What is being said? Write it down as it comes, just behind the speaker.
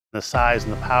The size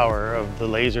and the power of the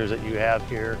lasers that you have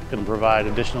here can provide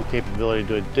additional capability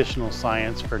to additional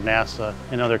science for NASA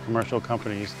and other commercial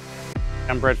companies.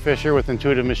 I'm Brett Fisher with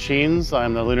Intuitive Machines.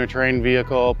 I'm the Lunar Terrain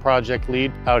Vehicle Project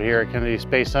Lead out here at Kennedy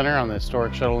Space Center on the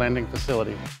historic shuttle landing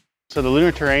facility. So the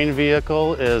Lunar Terrain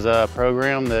Vehicle is a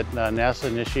program that NASA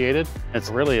initiated. It's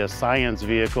really a science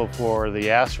vehicle for the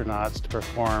astronauts to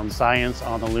perform science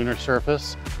on the lunar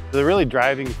surface. The really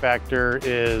driving factor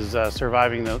is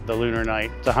surviving the lunar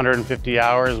night. It's 150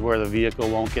 hours where the vehicle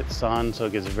won't get sun, so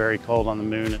it gets very cold on the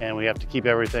moon, and we have to keep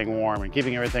everything warm. And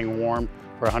keeping everything warm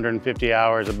for 150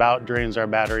 hours about drains our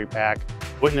battery pack.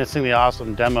 Witnessing the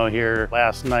awesome demo here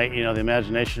last night, the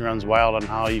imagination runs wild on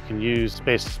how you can use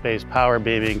space-to-space power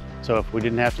beaming. So if we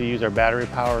didn't have to use our battery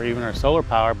power or even our solar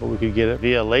power, but we could get it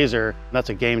via laser, that's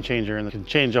a game changer and can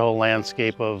change the whole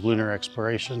landscape of lunar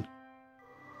exploration.